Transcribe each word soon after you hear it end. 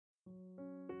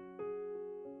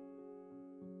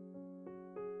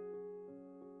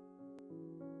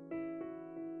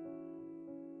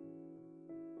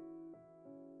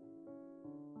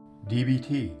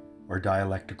DBT, or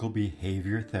Dialectical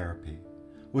Behavior Therapy,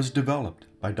 was developed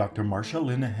by Dr. Marsha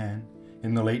Linehan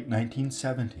in the late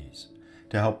 1970s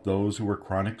to help those who were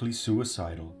chronically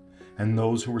suicidal and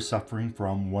those who were suffering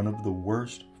from one of the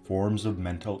worst forms of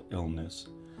mental illness,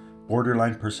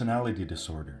 borderline personality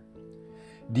disorder.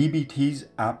 DBT's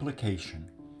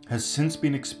application has since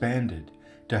been expanded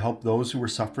to help those who were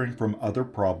suffering from other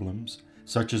problems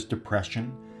such as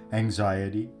depression,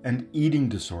 anxiety, and eating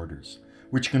disorders,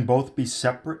 which can both be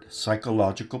separate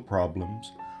psychological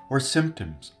problems or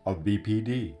symptoms of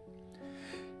BPD.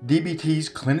 DBT's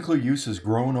clinical use has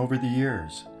grown over the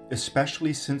years,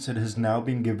 especially since it has now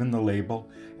been given the label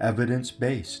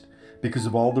evidence-based because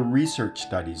of all the research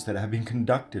studies that have been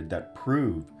conducted that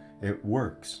prove it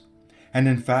works. And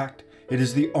in fact, it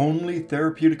is the only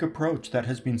therapeutic approach that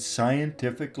has been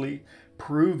scientifically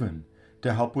proven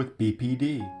to help with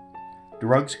BPD.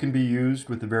 Drugs can be used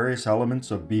with the various elements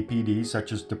of BPD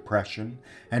such as depression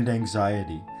and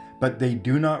anxiety, but they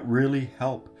do not really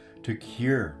help to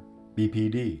cure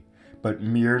BPD, but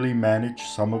merely manage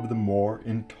some of the more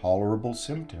intolerable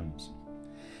symptoms.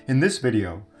 In this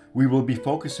video, we will be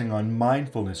focusing on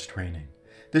mindfulness training.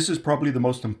 This is probably the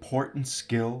most important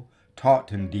skill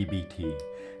taught in DBT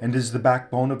and is the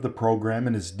backbone of the program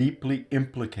and is deeply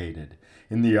implicated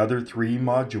in the other 3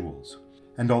 modules.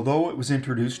 And although it was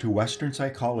introduced to Western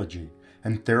psychology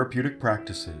and therapeutic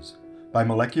practices by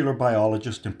molecular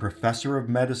biologist and professor of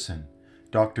medicine,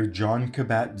 Dr. Jon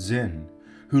Kabat-Zinn,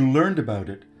 who learned about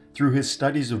it through his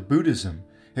studies of Buddhism,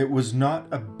 it was not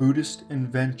a Buddhist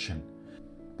invention,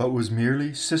 but was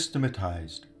merely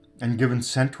systematized and given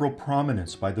central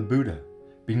prominence by the Buddha,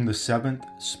 being the 7th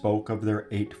spoke of their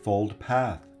 8-fold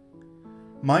path.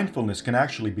 Mindfulness can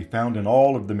actually be found in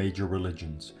all of the major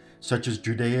religions, such as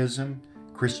Judaism,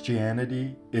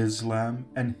 Christianity, Islam,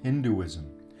 and Hinduism,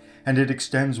 and it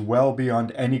extends well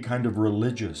beyond any kind of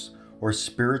religious or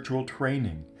spiritual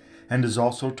training, and is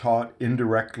also taught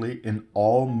indirectly in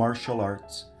all martial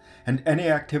arts and any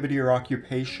activity or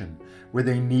occupation where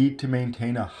they need to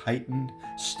maintain a heightened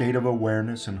state of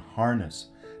awareness and harness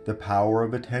the power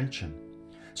of attention.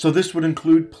 So this would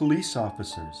include police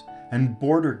officers and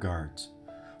border guards.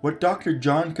 What Dr.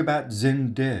 Jon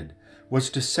Kabat-Zinn did was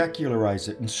to secularize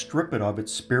it and strip it of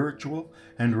its spiritual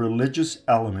and religious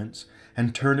elements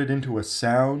and turn it into a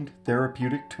sound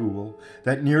therapeutic tool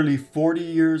that nearly 40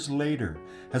 years later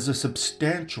has a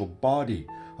substantial body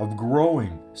of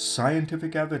growing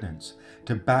scientific evidence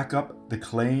to back up the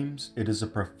claims it is a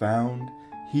profound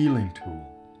healing tool.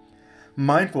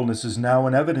 Mindfulness is now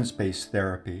an evidence-based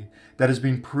therapy that has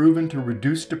been proven to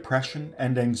reduce depression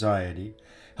and anxiety,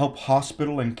 help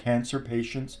hospital and cancer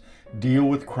patients deal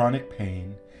with chronic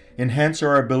pain, enhance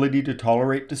our ability to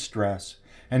tolerate distress,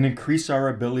 and increase our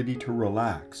ability to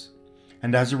relax.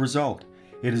 And as a result,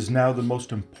 it is now the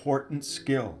most important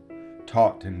skill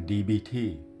taught in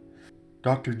DBT.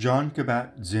 Dr. Jon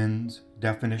Kabat-Zinn's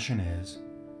definition is,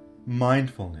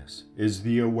 mindfulness is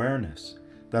the awareness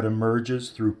that emerges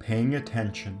through paying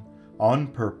attention on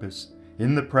purpose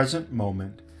in the present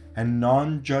moment and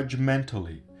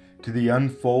non-judgmentally to the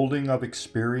unfolding of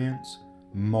experience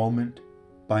moment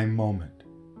by moment.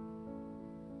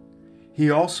 He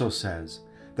also says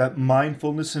that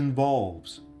mindfulness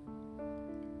involves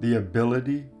the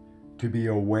ability to be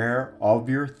aware of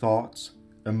your thoughts,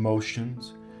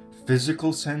 emotions,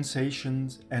 physical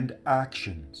sensations, and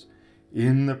actions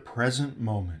in the present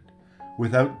moment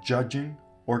without judging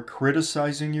or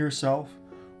criticizing yourself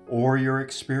or your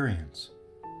experience.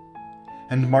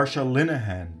 And Marsha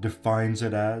Linehan defines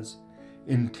it as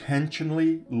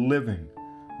intentionally living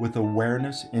with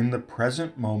awareness in the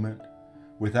present moment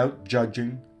without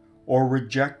judging or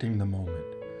rejecting the moment,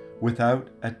 without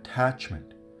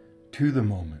attachment to the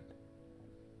moment.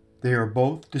 They are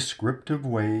both descriptive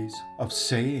ways of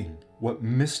saying what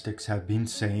mystics have been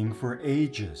saying for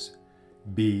ages: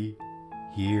 be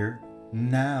here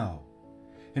now.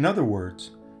 In other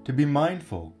words, to be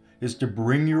mindful is to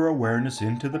bring your awareness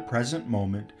into the present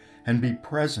moment and be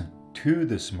present to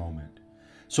this moment.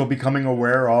 So becoming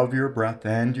aware of your breath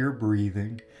and your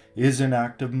breathing is an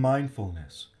act of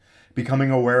mindfulness.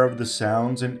 Becoming aware of the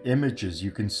sounds and images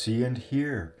you can see and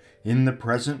hear in the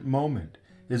present moment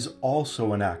is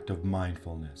also an act of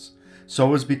mindfulness.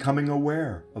 So is becoming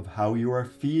aware of how you are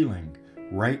feeling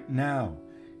right now,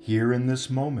 here in this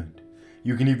moment.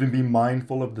 You can even be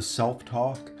mindful of the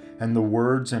self-talk and the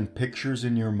words and pictures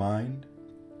in your mind.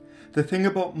 The thing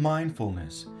about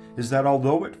mindfulness is that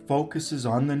although it focuses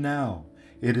on the now,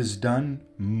 it is done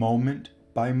moment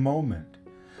by moment,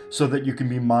 so that you can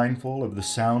be mindful of the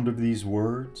sound of these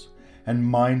words and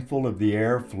mindful of the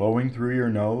air flowing through your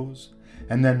nose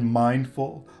and then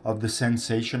mindful of the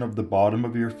sensation of the bottom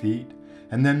of your feet,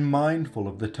 and then mindful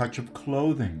of the touch of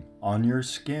clothing on your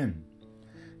skin.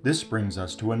 This brings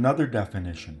us to another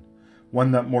definition,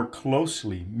 one that more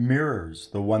closely mirrors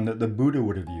the one that the Buddha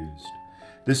would have used.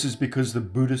 This is because the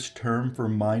Buddhist term for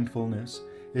mindfulness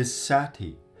is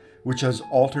sati, which has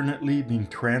alternately been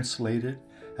translated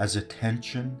as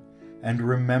attention and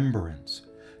remembrance.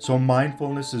 So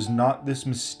mindfulness is not this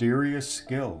mysterious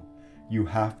skill you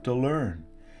have to learn,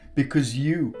 because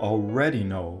you already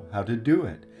know how to do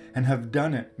it and have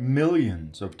done it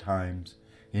millions of times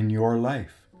in your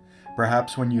life.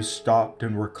 Perhaps when you stopped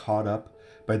and were caught up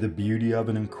by the beauty of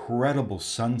an incredible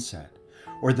sunset,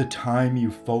 or the time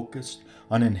you focused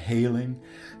on inhaling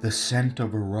the scent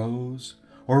of a rose,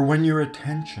 or when your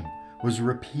attention was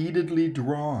repeatedly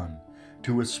drawn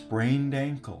to a sprained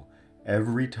ankle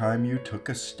every time you took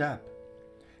a step.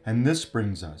 And this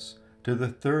brings us to the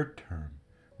third term,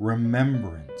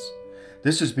 remembrance.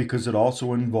 This is because it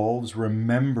also involves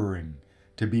remembering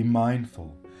to be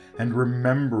mindful and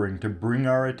remembering to bring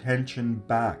our attention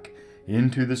back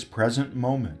into this present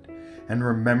moment and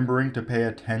remembering to pay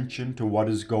attention to what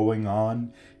is going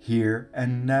on here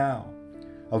and now.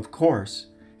 Of course,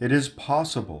 it is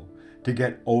possible to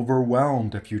get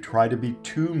overwhelmed if you try to be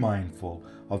too mindful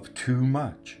of too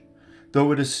much,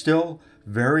 though it is still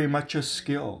very much a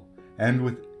skill, and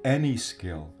with any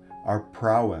skill, our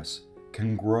prowess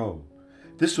can grow.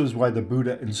 This was why the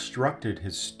Buddha instructed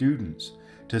his students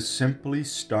to simply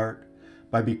start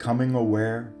by becoming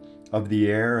aware of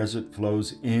the air as it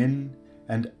flows in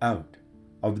and out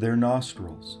of their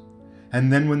nostrils.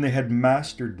 And then when they had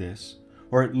mastered this,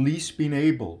 or at least been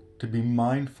able to be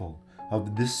mindful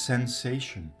of this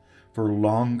sensation for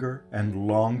longer and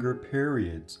longer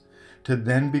periods, to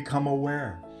then become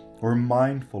aware or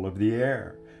mindful of the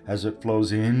air as it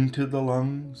flows into the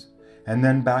lungs and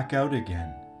then back out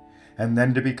again, and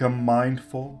then to become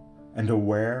mindful and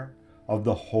aware of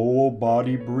the whole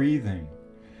body breathing,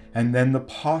 and then the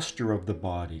posture of the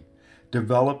body,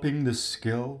 developing the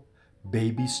skill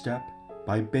baby step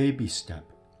by baby step.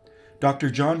 Dr.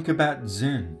 Jon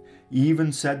Kabat-Zinn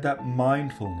even said that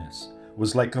mindfulness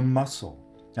was like a muscle,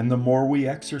 and the more we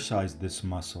exercise this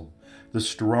muscle, the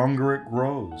stronger it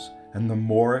grows and the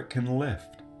more it can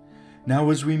lift. Now,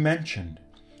 as we mentioned,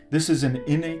 this is an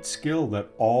innate skill that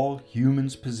all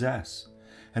humans possess,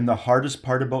 and the hardest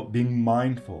part about being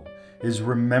mindful is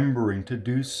remembering to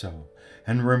do so,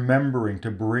 and remembering to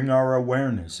bring our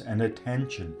awareness and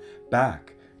attention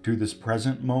back to this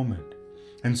present moment.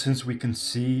 And since we can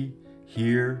see,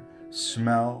 hear,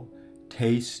 smell,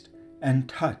 taste, and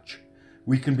touch,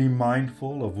 we can be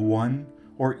mindful of one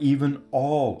or even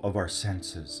all of our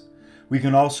senses. We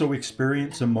can also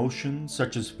experience emotions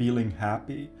such as feeling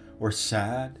happy or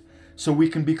sad, so we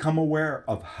can become aware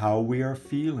of how we are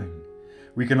feeling.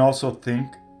 We can also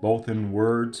think both in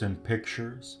words and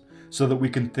pictures, so that we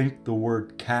can think the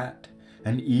word cat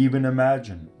and even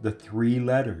imagine the 3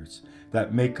 letters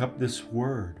that make up this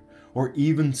word, or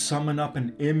even summon up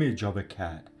an image of a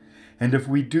cat. And if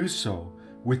we do so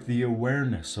with the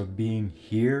awareness of being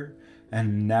here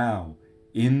and now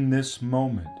in this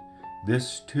moment,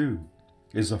 this too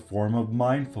is a form of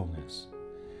mindfulness.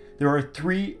 There are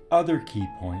 3 other key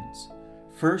points.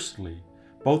 Firstly,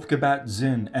 both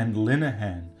Kabat-Zinn and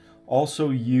Linehan also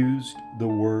used the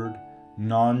word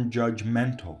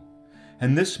non-judgmental,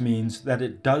 and this means that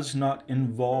it does not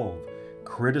involve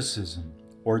criticism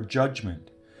or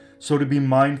judgment. So to be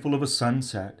mindful of a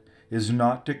sunset is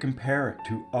not to compare it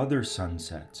to other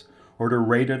sunsets or to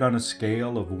rate it on a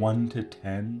scale of 1 to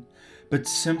 10, but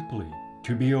simply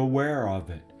to be aware of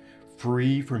it,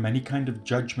 free from any kind of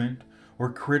judgment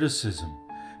or criticism,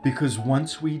 because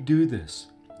once we do this,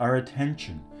 our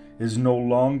attention is no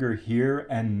longer here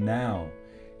and now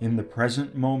in the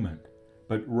present moment,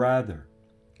 but rather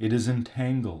it is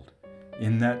entangled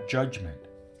in that judgment.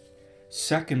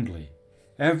 Secondly,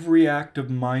 every act of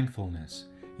mindfulness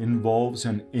involves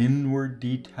an inward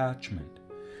detachment.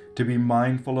 To be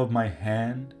mindful of my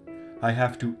hand, I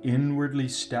have to inwardly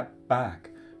step back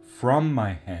from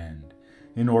my hand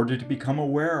in order to become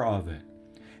aware of it.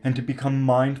 And to become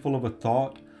mindful of a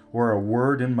thought or a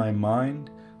word in my mind,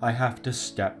 I have to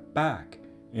step back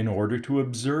in order to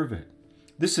observe it.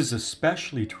 This is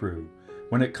especially true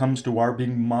when it comes to our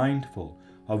being mindful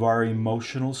of our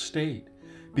emotional state,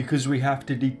 because we have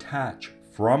to detach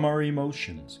from our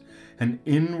emotions and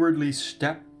inwardly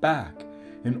step back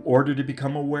in order to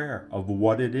become aware of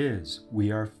what it is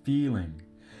we are feeling.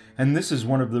 And this is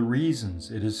one of the reasons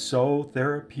it is so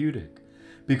therapeutic,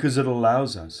 because it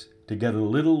allows us to get a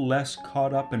little less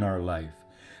caught up in our life,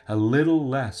 a little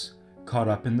less caught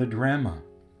up in the drama.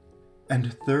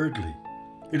 And thirdly,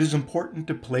 it is important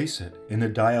to place it in a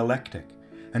dialectic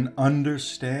and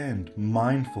understand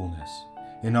mindfulness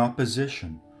in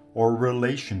opposition or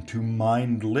relation to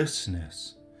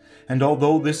mindlessness. And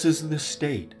although this is the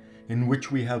state in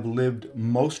which we have lived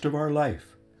most of our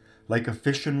life, like a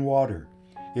fish in water,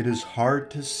 it is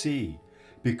hard to see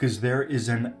because there is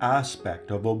an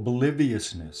aspect of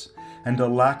obliviousness and a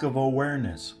lack of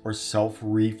awareness or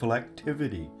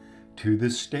self-reflectivity to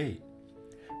this state.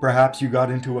 Perhaps you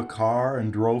got into a car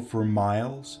and drove for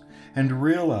miles and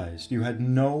realized you had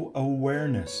no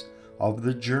awareness of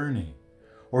the journey,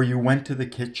 or you went to the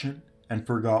kitchen and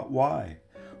forgot why,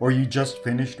 or you just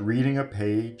finished reading a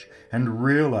page and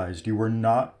realized you were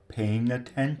not paying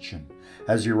attention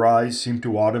as your eyes seemed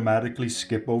to automatically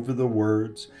skip over the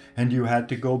words and you had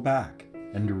to go back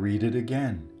and read it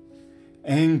again.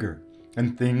 Anger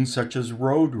and things such as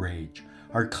road rage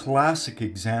are classic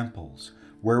examples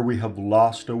where we have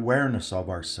lost awareness of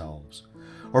ourselves.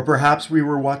 Or perhaps we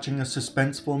were watching a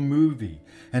suspenseful movie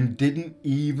and didn't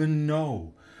even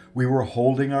know we were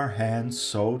holding our hands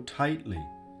so tightly.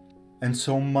 And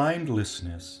so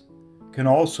mindlessness can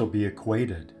also be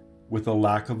equated with a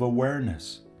lack of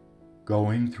awareness,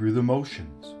 going through the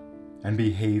motions and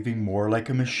behaving more like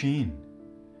a machine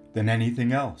than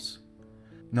anything else.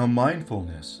 Now,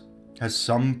 mindfulness has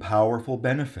some powerful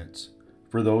benefits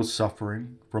for those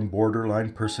suffering from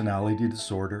borderline personality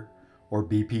disorder or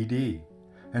BPD,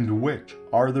 and which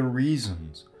are the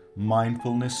reasons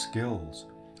mindfulness skills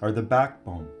are the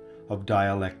backbone of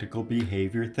dialectical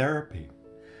behavior therapy.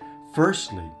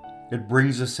 Firstly, it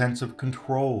brings a sense of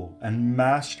control and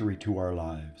mastery to our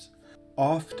lives.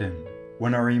 Often,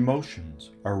 when our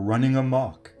emotions are running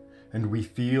amok and we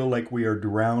feel like we are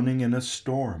drowning in a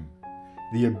storm,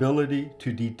 the ability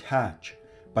to detach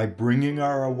by bringing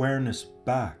our awareness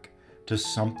back to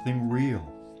something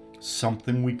real,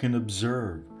 something we can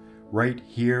observe right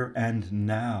here and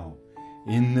now,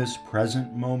 in this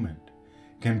present moment,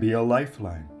 can be a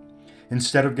lifeline.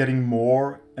 Instead of getting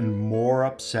more and more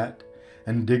upset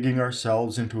and digging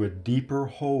ourselves into a deeper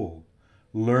hole,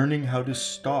 learning how to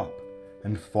stop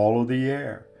and follow the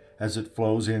air as it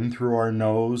flows in through our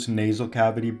nose, nasal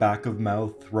cavity, back of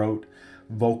mouth, throat,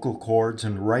 vocal cords,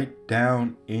 and right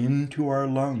down into our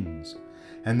lungs,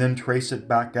 and then trace it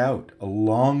back out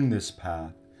along this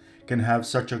path, can have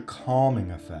such a calming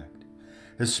effect,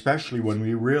 especially when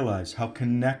we realize how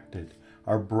connected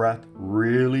our breath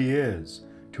really is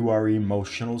to our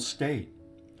emotional state,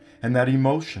 and that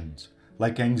emotions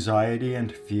like anxiety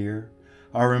and fear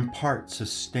are in part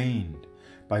sustained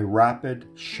by rapid,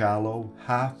 shallow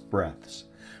half-breaths,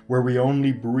 where we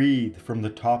only breathe from the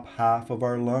top half of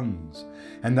our lungs,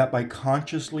 and that by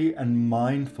consciously and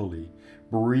mindfully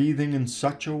breathing in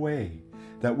such a way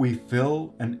that we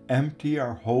fill and empty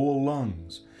our whole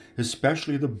lungs,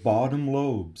 especially the bottom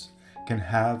lobes, can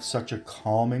have such a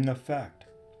calming effect.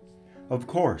 Of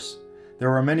course,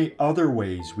 there are many other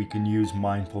ways we can use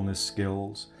mindfulness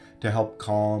skills to help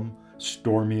calm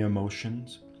stormy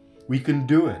emotions. We can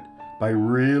do it by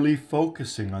really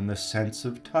focusing on the sense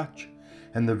of touch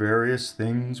and the various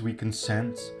things we can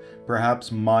sense, perhaps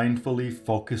mindfully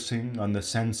focusing on the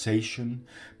sensation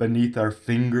beneath our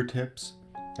fingertips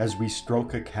as we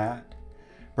stroke a cat,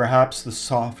 perhaps the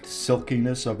soft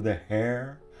silkiness of the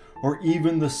hair, or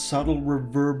even the subtle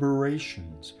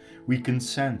reverberations we can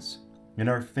sense in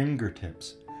our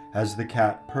fingertips as the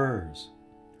cat purrs.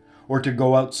 Or to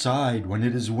go outside when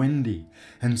it is windy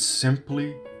and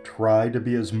simply try to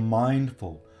be as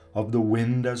mindful of the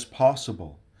wind as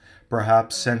possible,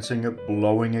 perhaps sensing it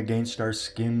blowing against our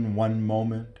skin one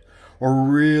moment, or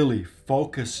really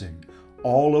focusing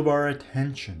all of our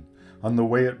attention on the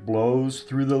way it blows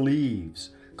through the leaves,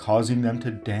 causing them to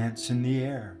dance in the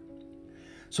air.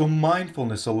 So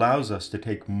mindfulness allows us to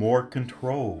take more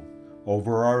control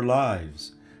over our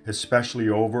lives, especially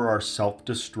over our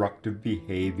self-destructive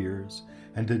behaviors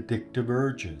and addictive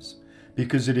urges,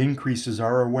 because it increases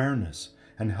our awareness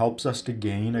and helps us to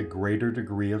gain a greater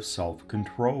degree of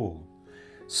self-control.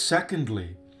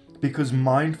 Secondly, because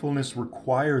mindfulness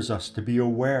requires us to be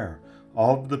aware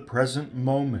of the present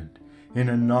moment in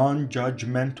a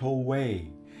non-judgmental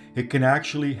way, it can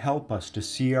actually help us to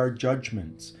see our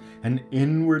judgments and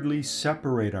inwardly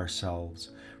separate ourselves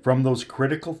from those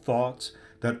critical thoughts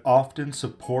that often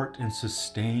support and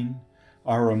sustain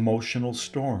our emotional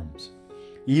storms.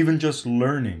 Even just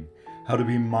learning how to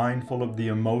be mindful of the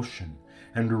emotion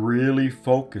and really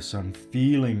focus on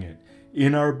feeling it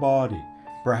in our body,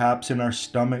 perhaps in our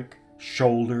stomach,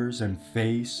 shoulders, and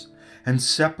face, and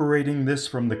separating this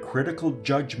from the critical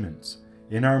judgments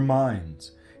in our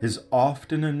minds is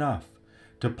often enough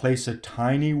to place a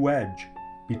tiny wedge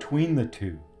between the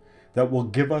two that will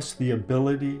give us the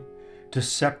ability to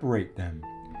separate them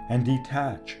and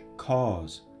detach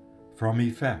cause from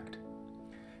effect.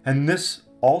 And this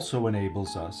also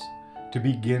enables us to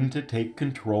begin to take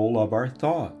control of our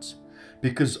thoughts,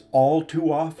 because all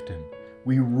too often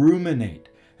we ruminate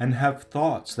and have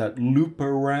thoughts that loop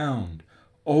around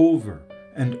over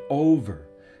and over,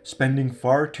 spending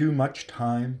far too much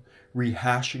time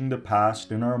rehashing the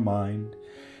past in our mind,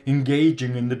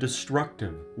 engaging in the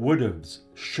destructive would'ves,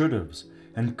 should'ves,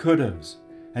 and could'ves,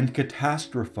 and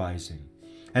catastrophizing,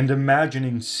 and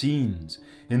imagining scenes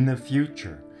in the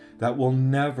future that will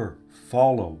never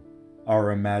follow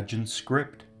our imagined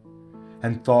script.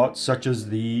 And thoughts such as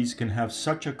these can have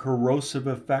such a corrosive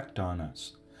effect on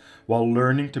us, while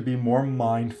learning to be more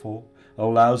mindful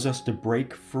allows us to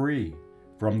break free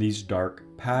from these dark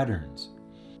patterns.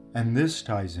 And this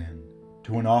ties in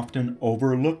to an often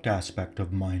overlooked aspect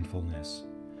of mindfulness,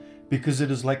 because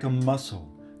it is like a muscle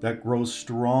that grows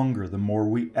stronger the more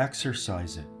we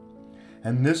exercise it.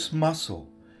 And this muscle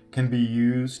can be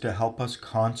used to help us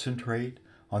concentrate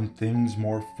on things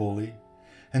more fully.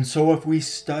 And so if we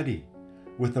study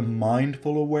with a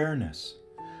mindful awareness,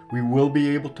 we will be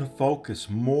able to focus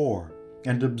more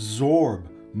and absorb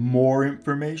more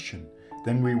information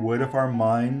than we would if our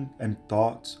mind and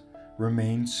thoughts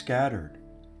remain scattered.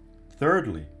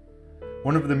 Thirdly,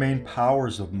 one of the main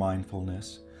powers of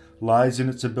mindfulness lies in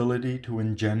its ability to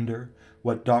engender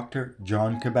what Dr.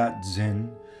 Jon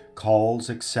Kabat-Zinn calls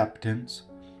acceptance,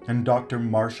 and Dr.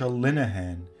 Marsha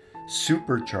Linehan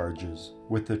supercharges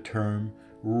with the term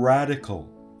radical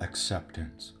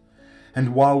acceptance.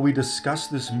 And while we discuss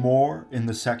this more in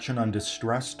the section on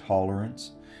distress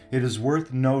tolerance, it is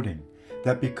worth noting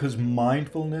that because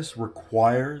mindfulness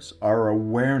requires our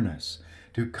awareness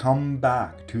to come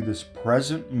back to this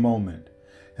present moment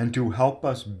and to help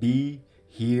us be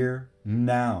here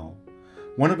now,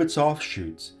 one of its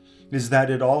offshoots is that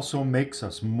it also makes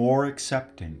us more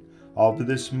accepting of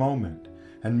this moment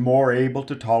and more able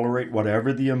to tolerate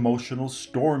whatever the emotional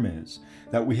storm is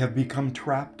that we have become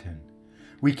trapped in.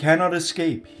 We cannot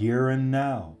escape here and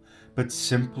now, but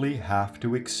simply have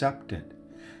to accept it.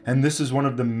 And this is one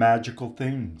of the magical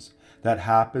things that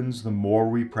happens the more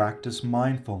we practice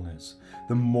mindfulness,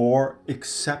 the more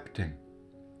accepting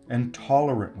and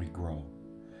tolerant we grow.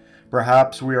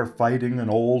 Perhaps we are fighting an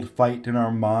old fight in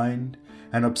our mind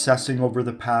and obsessing over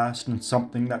the past and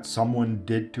something that someone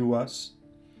did to us,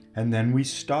 and then we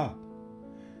stop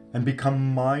and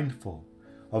become mindful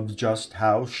of just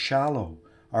how shallow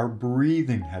our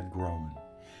breathing had grown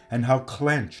and how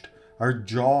clenched our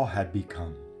jaw had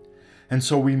become. And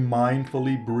so we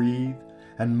mindfully breathe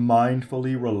and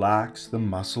mindfully relax the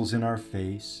muscles in our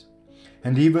face.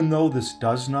 And even though this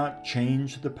does not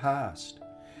change the past,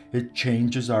 it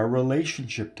changes our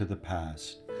relationship to the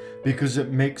past, because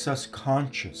it makes us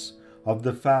conscious of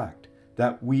the fact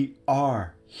that we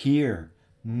are here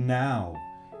now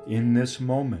in this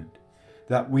moment,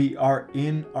 that we are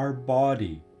in our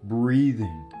body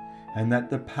breathing, and that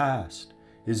the past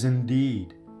is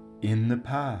indeed in the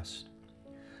past.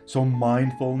 So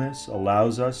mindfulness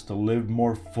allows us to live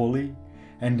more fully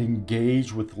and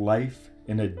engage with life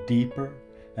in a deeper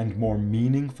and more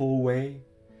meaningful way.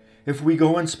 If we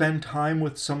go and spend time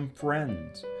with some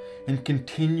friends and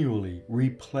continually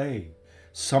replay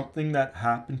something that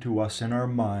happened to us in our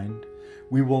mind,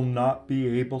 we will not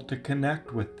be able to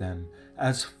connect with them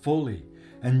as fully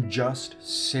and just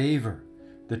savor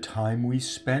the time we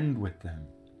spend with them.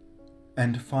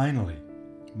 And finally,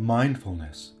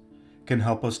 mindfulness can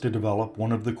help us to develop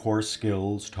one of the core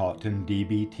skills taught in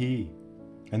DBT,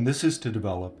 and this is to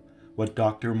develop what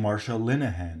Dr. Marsha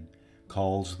Linehan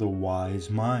calls the wise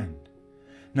mind.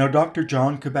 Now, Dr.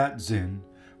 Jon Kabat-Zinn,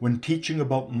 when teaching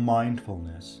about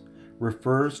mindfulness,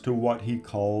 refers to what he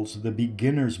calls the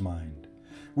beginner's mind,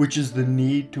 which is the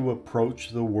need to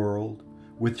approach the world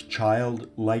with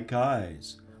childlike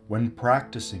eyes when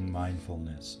practicing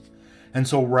mindfulness. And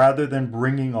so rather than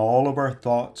bringing all of our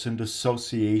thoughts and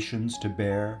associations to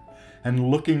bear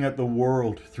and looking at the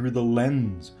world through the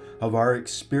lens of our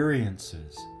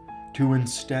experiences, to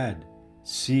instead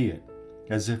see it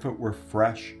as if it were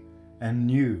fresh and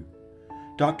new,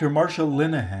 Dr. Marsha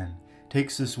Linehan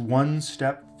takes this one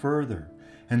step further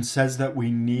and says that we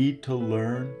need to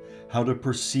learn how to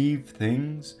perceive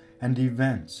things and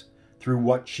events through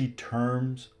what she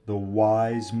terms the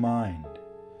wise mind.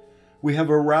 We have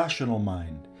a rational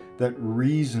mind that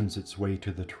reasons its way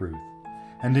to the truth,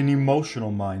 and an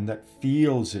emotional mind that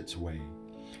feels its way.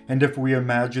 And if we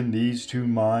imagine these two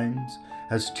minds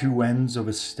as two ends of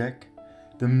a stick,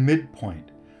 the midpoint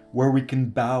where we can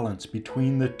balance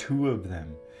between the two of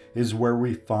them is where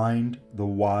we find the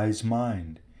wise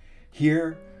mind.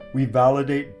 Here, we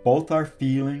validate both our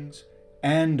feelings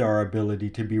and our ability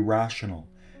to be rational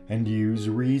and use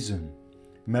reason,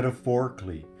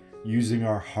 metaphorically using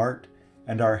our heart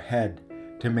and our head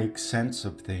to make sense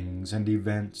of things and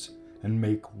events and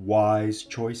make wise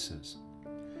choices.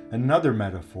 Another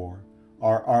metaphor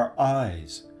are our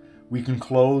eyes. We can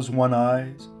close one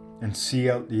eye and see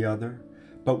out the other,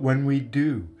 but when we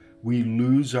do, we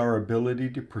lose our ability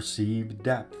to perceive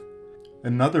depth.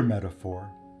 Another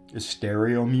metaphor is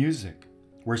stereo music,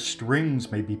 where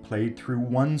strings may be played through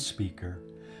one speaker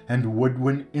and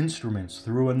woodwind instruments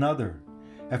through another.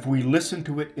 If we listen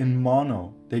to it in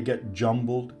mono, they get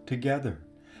jumbled together.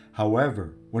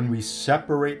 However, when we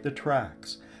separate the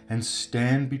tracks and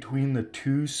stand between the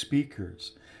two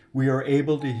speakers, we are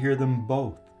able to hear them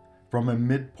both from a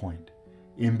midpoint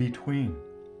in between.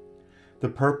 The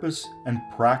purpose and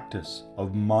practice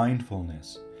of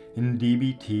mindfulness in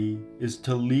DBT is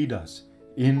to lead us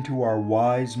into our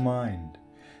wise mind,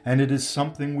 and it is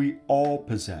something we all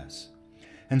possess.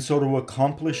 And so to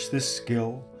accomplish this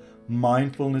skill,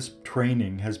 mindfulness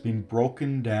training has been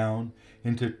broken down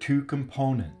into two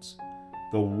components,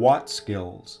 the what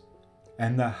skills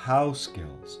and the how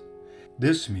skills.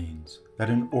 This means that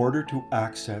in order to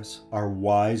access our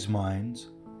wise minds,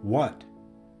 what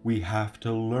we have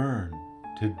to learn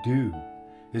to do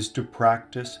is to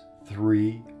practice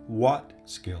 3 what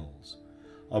skills: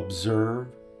 observe,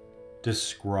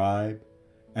 describe,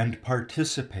 and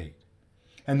participate,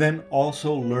 and then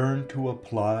also learn to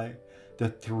apply the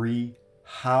 3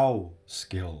 how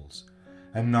skills: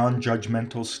 a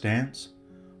non-judgmental stance,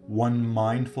 one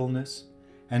mindfulness,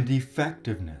 and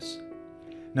effectiveness.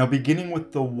 Now, beginning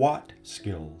with the what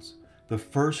skills, the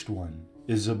first one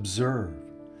is observe.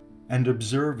 And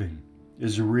observing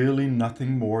is really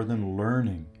nothing more than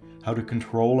learning how to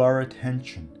control our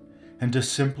attention and to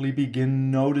simply begin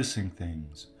noticing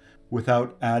things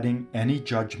without adding any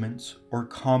judgments or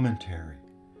commentary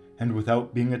and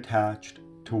without being attached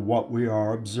to what we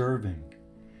are observing.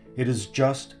 It is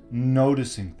just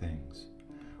noticing things.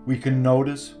 We can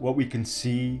notice what we can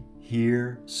see,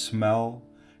 hear, smell,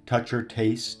 touch, or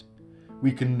taste.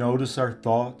 We can notice our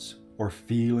thoughts or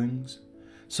feelings.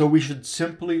 So we should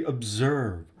simply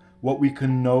observe what we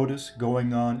can notice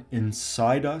going on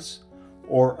inside us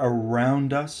or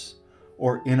around us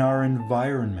or in our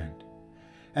environment.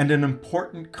 And an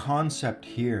important concept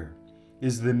here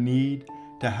is the need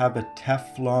to have a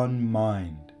Teflon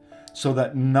mind so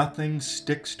that nothing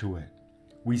sticks to it.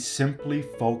 We simply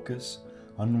focus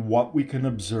on what we can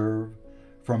observe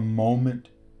from moment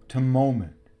to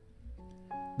moment.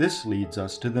 This leads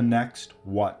us to the next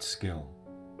what skill: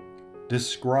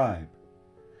 describe.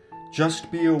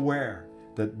 Just be aware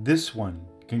that this one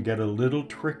can get a little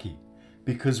tricky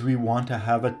because we want to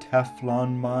have a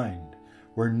Teflon mind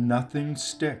where nothing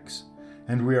sticks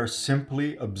and we are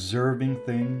simply observing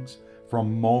things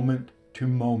from moment to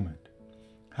moment.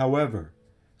 However,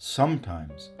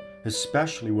 sometimes,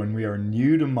 especially when we are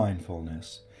new to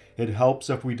mindfulness, it helps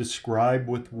if we describe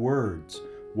with words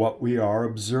what we are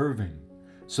observing,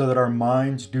 so that our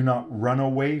minds do not run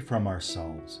away from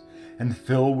ourselves and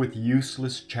fill with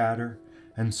useless chatter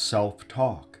and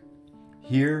self-talk.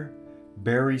 Here,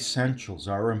 bare essentials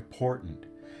are important,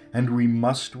 and we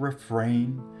must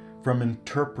refrain from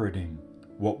interpreting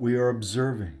what we are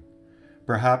observing,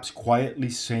 perhaps quietly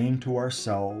saying to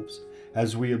ourselves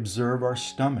as we observe our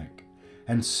stomach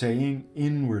and saying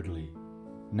inwardly,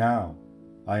 "Now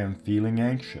I am feeling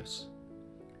anxious.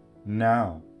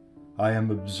 Now I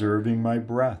am observing my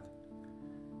breath.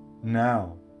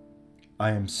 Now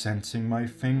I am sensing my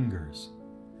fingers,"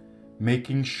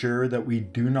 making sure that we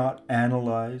do not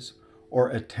analyze or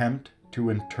attempt to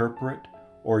interpret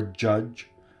or judge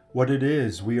what it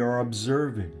is we are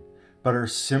observing, but are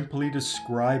simply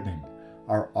describing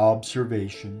our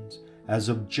observations as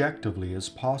objectively as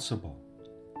possible.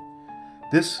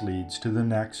 This leads to the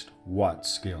next what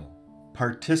skill: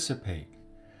 participate.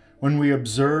 When we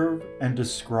observe and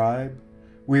describe,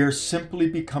 we are simply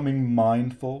becoming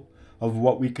mindful of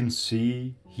what we can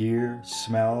see, hear,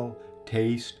 smell,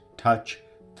 taste, touch,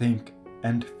 think,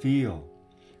 and feel.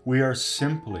 We are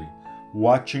simply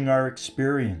watching our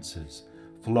experiences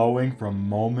flowing from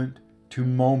moment to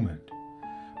moment.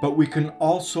 But we can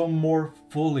also more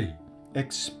fully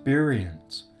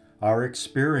experience our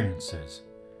experiences.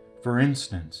 For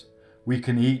instance, we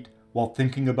can eat while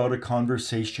thinking about a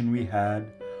conversation we had,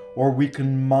 or we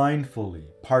can mindfully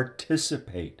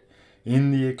participate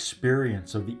in the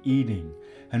experience of eating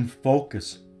and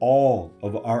focus all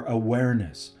of our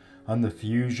awareness on the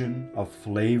fusion of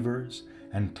flavors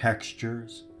and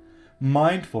textures.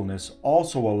 Mindfulness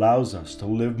also allows us to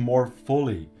live more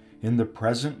fully in the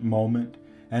present moment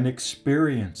and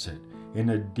experience it in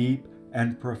a deep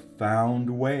and profound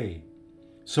way.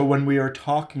 So when we are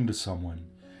talking to someone,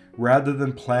 rather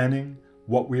than planning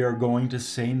what we are going to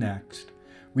say next,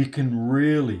 we can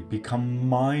really become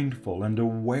mindful and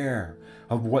aware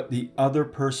of what the other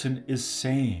person is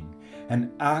saying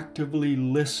and actively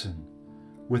listen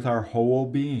with our whole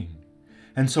being.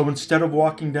 And so instead of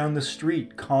walking down the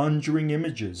street conjuring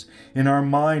images in our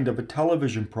mind of a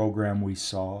television program we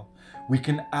saw, we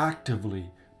can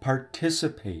actively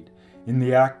participate in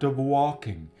the act of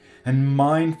walking and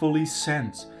mindfully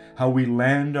sense how we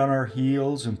land on our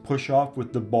heels and push off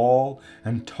with the ball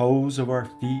and toes of our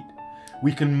feet.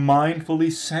 We can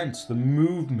mindfully sense the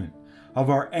movement of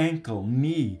our ankle,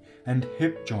 knee, and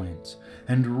hip joints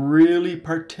and really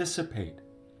participate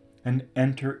and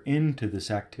enter into this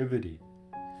activity.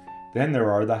 Then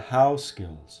there are the how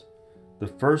skills. The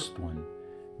first one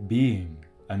being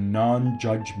a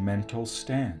non-judgmental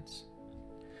stance.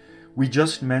 We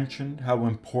just mentioned how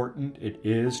important it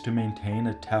is to maintain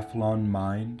a Teflon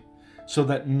mind so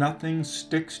that nothing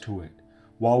sticks to it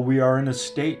while we are in a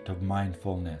state of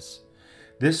mindfulness.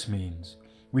 This means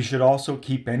we should also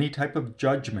keep any type of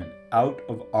judgment out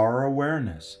of our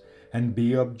awareness and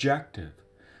be objective.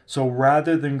 So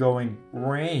rather than going,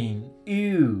 rain,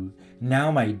 ew,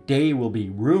 now my day will be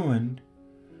ruined,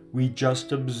 we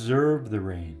just observe the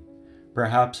rain,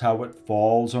 perhaps how it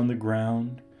falls on the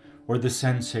ground, or the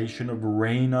sensation of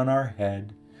rain on our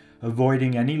head,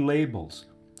 avoiding any labels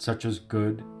such as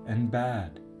good and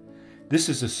bad. This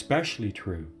is especially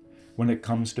true when it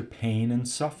comes to pain and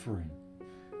suffering.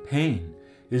 Pain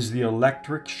is the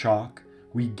electric shock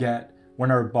we get when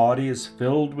our body is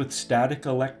filled with static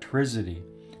electricity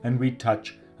and we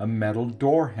touch a metal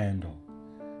door handle.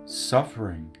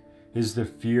 Suffering is the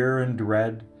fear and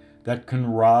dread that can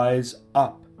rise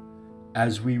up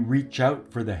as we reach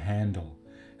out for the handle,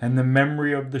 and the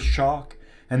memory of the shock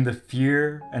and the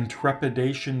fear and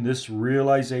trepidation this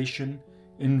realization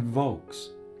invokes.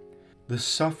 The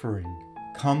suffering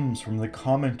comes from the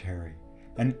commentary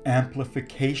and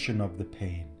amplification of the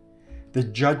pain, the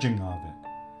judging of it,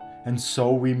 and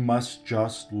so we must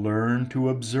just learn to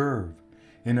observe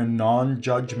in a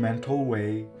non-judgmental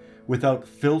way without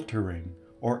filtering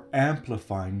or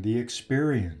amplifying the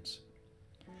experience.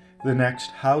 The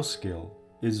next how skill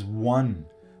is one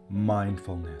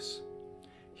mindfulness.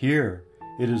 Here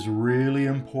it is really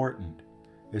important,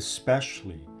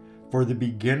 especially for the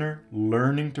beginner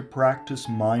learning to practice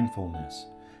mindfulness,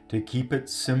 to keep it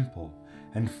simple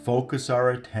and focus our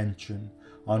attention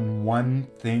on one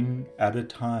thing at a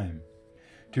time,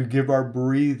 to give our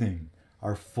breathing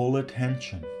our full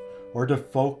attention, or to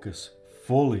focus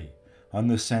fully on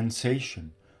the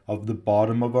sensation of the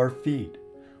bottom of our feet,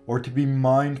 or to be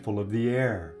mindful of the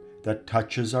air that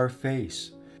touches our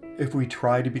face. If we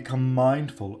try to become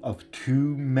mindful of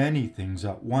too many things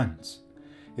at once,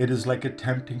 it is like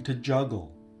attempting to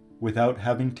juggle without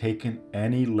having taken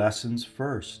any lessons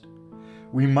first.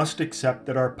 We must accept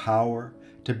that our power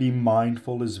to be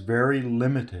mindful is very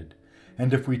limited,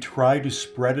 and if we try to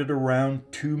spread it around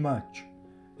too much,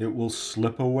 it will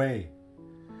slip away.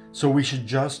 So we should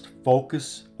just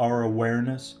focus our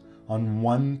awareness on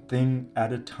one thing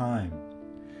at a time.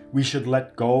 We should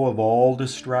let go of all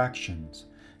distractions,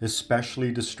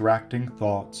 especially distracting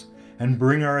thoughts, and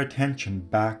bring our attention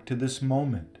back to this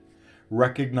moment,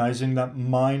 recognizing that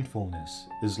mindfulness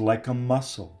is like a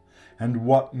muscle, and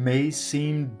what may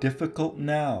seem difficult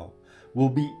now will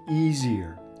be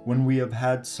easier when we have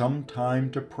had some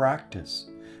time to practice,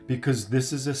 because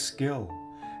this is a skill,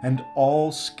 and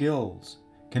all skills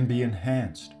can be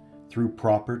enhanced through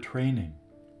proper training.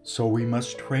 So we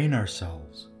must train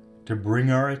ourselves to bring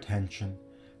our attention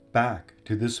back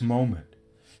to this moment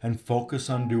and focus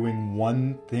on doing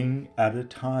one thing at a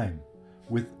time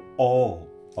with all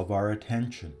of our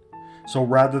attention. So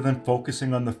rather than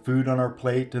focusing on the food on our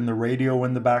plate and the radio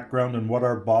in the background and what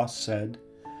our boss said,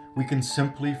 we can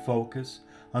simply focus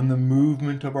on the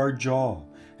movement of our jaw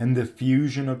and the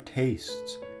fusion of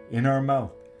tastes in our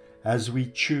mouth as we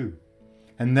chew.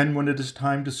 And then when it is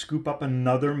time to scoop up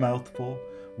another mouthful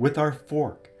with our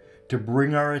fork, to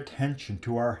bring our attention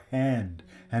to our hand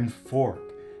and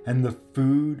fork and the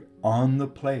food on the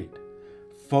plate,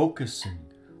 focusing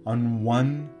on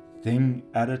one thing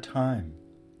at a time.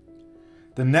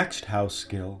 The next house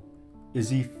skill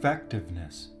is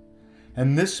effectiveness,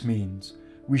 and this means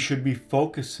we should be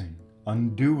focusing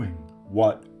on doing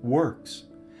what works.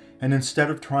 And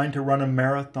instead of trying to run a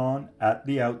marathon at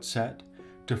the outset,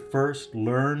 to first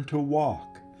learn to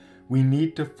walk, we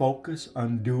need to focus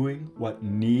on doing what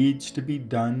needs to be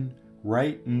done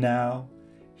right now,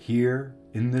 here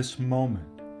in this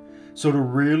moment. So to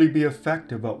really be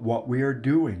effective at what we are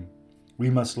doing, we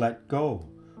must let go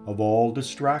of all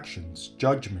distractions,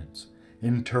 judgments,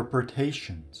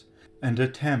 interpretations, and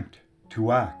attempt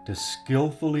to act as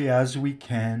skillfully as we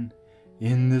can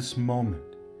in this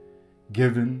moment,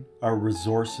 given our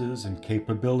resources and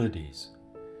capabilities.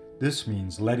 This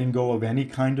means letting go of any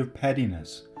kind of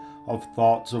pettiness, of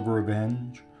thoughts of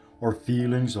revenge, or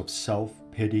feelings of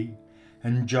self-pity,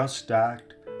 and just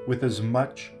act with as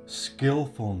much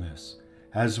skillfulness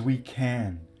as we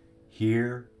can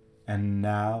here and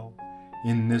now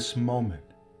in this moment.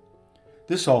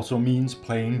 This also means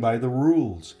playing by the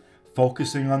rules,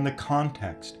 focusing on the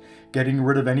context, getting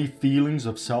rid of any feelings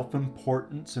of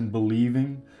self-importance and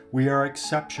believing we are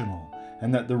exceptional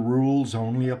and that the rules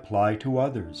only apply to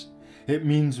others. It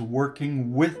means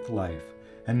working with life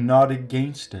and not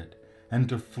against it, and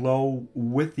to flow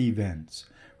with events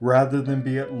rather than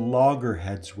be at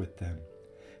loggerheads with them.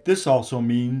 This also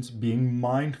means being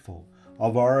mindful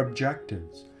of our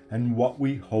objectives and what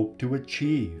we hope to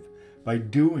achieve by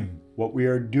doing what we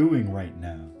are doing right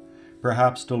now,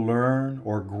 perhaps to learn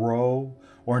or grow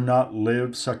or not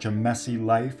live such a messy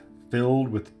life filled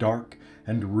with dark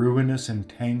and ruinous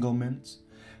entanglements.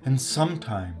 And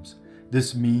sometimes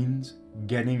this means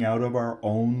getting out of our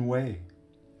own way.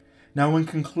 Now, in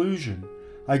conclusion,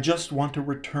 I just want to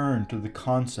return to the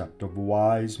concept of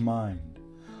wise mind.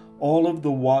 All of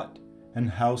the what and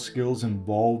how skills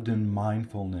involved in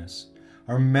mindfulness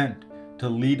are meant to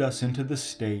lead us into the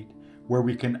state where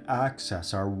we can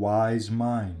access our wise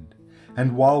mind.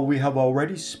 And while we have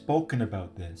already spoken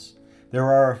about this, there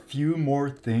are a few more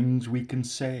things we can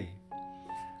say.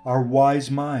 Our wise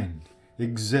mind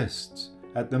exists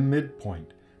at the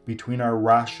midpoint between our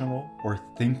rational or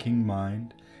thinking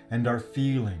mind and our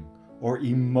feeling or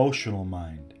emotional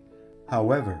mind.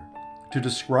 However, to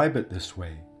describe it this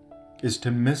way is to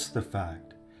miss the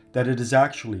fact that it is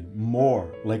actually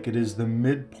more like it is the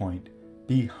midpoint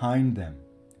behind them.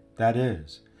 That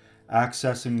is,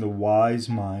 accessing the wise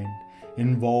mind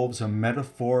involves a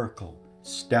metaphorical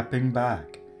stepping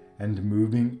back and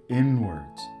moving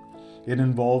inwards. It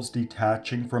involves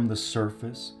detaching from the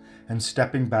surface and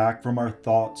stepping back from our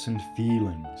thoughts and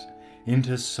feelings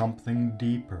into something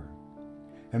deeper.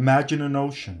 Imagine an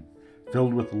ocean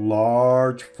filled with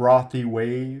large frothy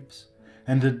waves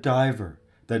and a diver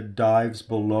that dives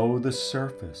below the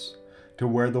surface to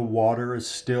where the water is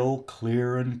still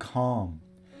clear and calm.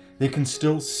 They can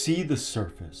still see the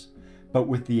surface, but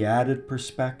with the added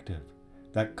perspective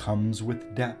that comes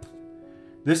with depth.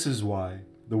 This is why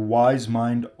the wise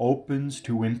mind opens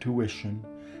to intuition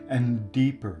and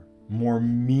deeper, more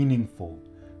meaningful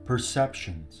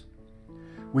perceptions.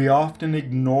 We often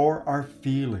ignore our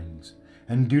feelings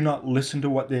and do not listen to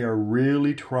what they are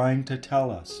really trying to tell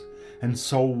us. And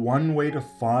so one way to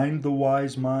find the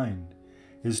wise mind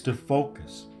is to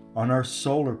focus on our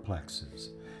solar plexus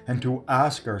and to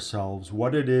ask ourselves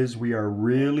what it is we are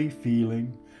really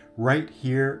feeling right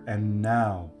here and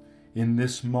now in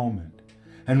this moment.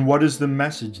 And what is the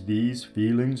message these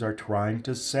feelings are trying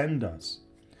to send us?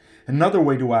 Another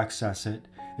way to access it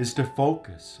is to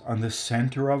focus on the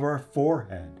center of our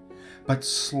forehead, but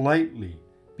slightly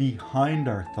behind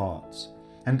our thoughts,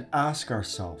 and ask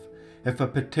ourselves if a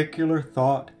particular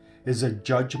thought is a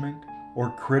judgment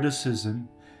or criticism,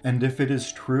 and if it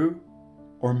is true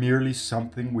or merely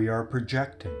something we are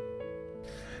projecting.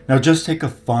 Now just take a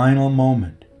final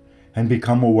moment and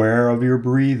become aware of your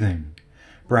breathing.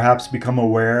 Perhaps become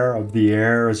aware of the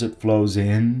air as it flows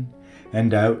in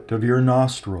and out of your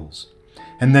nostrils.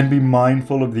 And then be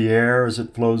mindful of the air as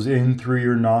it flows in through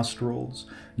your nostrils,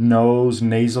 nose,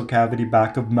 nasal cavity,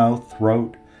 back of mouth,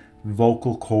 throat,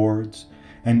 vocal cords,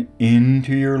 and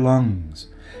into your lungs.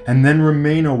 And then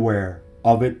remain aware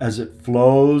of it as it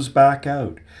flows back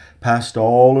out, past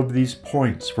all of these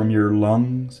points from your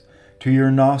lungs to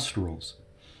your nostrils.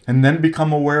 And then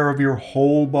become aware of your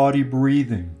whole body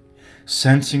breathing,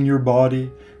 sensing your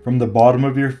body from the bottom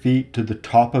of your feet to the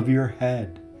top of your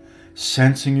head,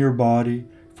 sensing your body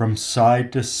from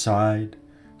side to side,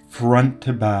 front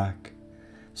to back,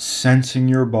 sensing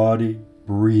your body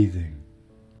breathing.